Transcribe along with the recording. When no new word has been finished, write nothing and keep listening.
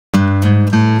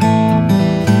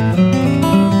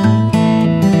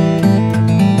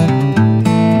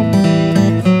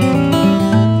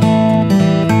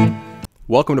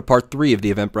Welcome to part 3 of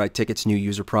the Eventbrite Tickets new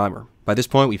user primer. By this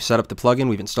point, we've set up the plugin,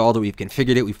 we've installed it, we've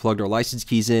configured it, we've plugged our license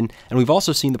keys in, and we've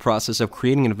also seen the process of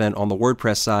creating an event on the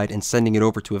WordPress side and sending it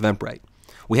over to Eventbrite.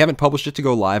 We haven't published it to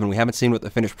go live, and we haven't seen what the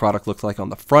finished product looks like on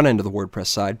the front end of the WordPress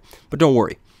side, but don't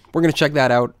worry, we're going to check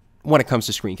that out when it comes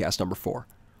to screencast number 4.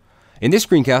 In this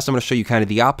screencast, I'm going to show you kind of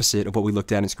the opposite of what we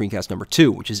looked at in screencast number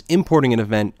 2, which is importing an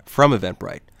event from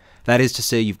Eventbrite. That is to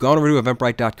say, you've gone over to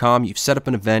Eventbrite.com, you've set up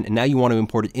an event, and now you want to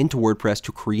import it into WordPress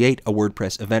to create a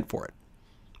WordPress event for it.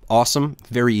 Awesome,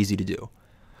 very easy to do.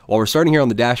 While we're starting here on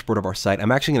the dashboard of our site,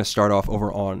 I'm actually going to start off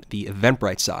over on the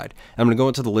Eventbrite side. I'm going to go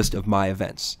into the list of my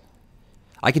events.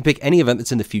 I can pick any event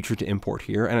that's in the future to import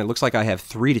here, and it looks like I have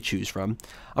 3 to choose from.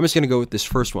 I'm just going to go with this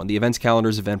first one, the Events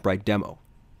Calendar's Eventbrite Demo.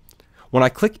 When I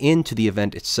click into the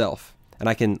event itself, and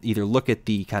I can either look at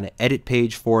the kind of edit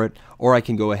page for it, or I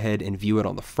can go ahead and view it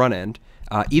on the front end.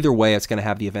 Either way, it's going to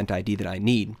have the event ID that I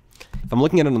need. If I'm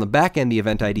looking at it on the back end, the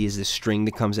event ID is this string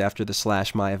that comes after the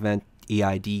 /myEvent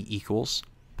EID equals.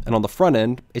 And on the front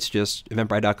end, it's just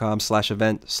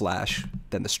eventbrite.com/event/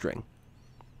 then the string.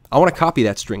 I want to copy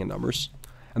that string of numbers,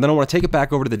 and then I want to take it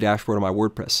back over to the dashboard of my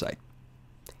WordPress site.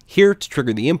 Here, to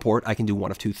trigger the import, I can do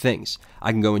one of 2 things.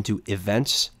 I can go into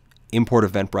Events, import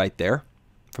Eventbrite there,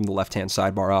 from the left-hand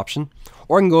sidebar option,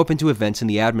 or I can go up into Events in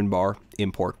the admin bar,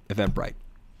 import Eventbrite.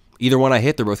 Either one I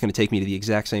hit, they're both going to take me to the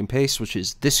exact same pace, which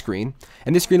is this screen,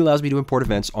 and this screen allows me to import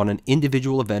events on an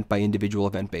individual event by individual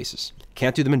event basis.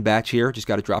 Can't do them in batch here, just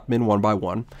got to drop them in one by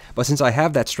one, but since I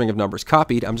have that string of numbers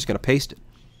copied, I'm just going to paste it.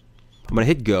 I'm going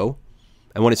to hit go,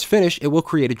 and when it's finished, it will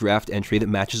create a draft entry that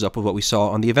matches up with what we saw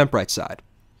on the Eventbrite side.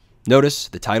 Notice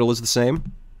the title is the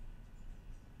same,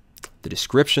 the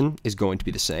description is going to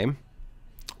be the same,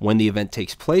 when the event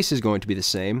takes place is going to be the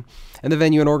same, and the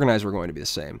venue and organizer are going to be the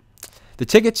same. The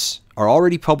tickets are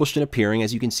already published and appearing,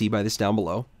 as you can see by this down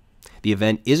below. The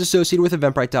event is associated with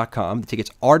Eventbrite.com. The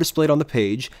tickets are displayed on the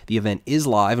page. The event is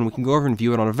live, and we can go over and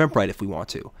view it on Eventbrite if we want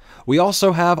to. We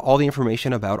also have all the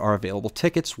information about our available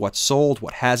tickets, what's sold,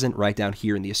 what hasn't, right down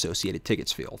here in the associated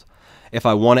tickets field. If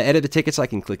I want to edit the tickets, I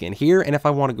can click in here, and if I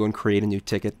want to go and create a new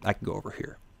ticket, I can go over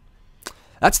here.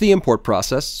 That's the import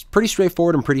process. It's pretty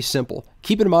straightforward and pretty simple.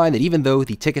 Keep in mind that even though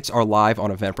the tickets are live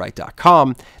on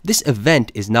Eventbrite.com, this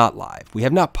event is not live. We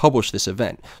have not published this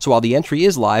event. So while the entry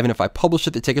is live, and if I publish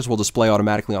it, the tickets will display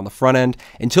automatically on the front end,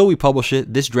 until we publish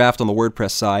it, this draft on the WordPress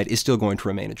side is still going to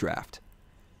remain a draft.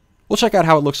 We'll check out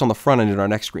how it looks on the front end in our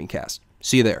next screencast.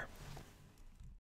 See you there.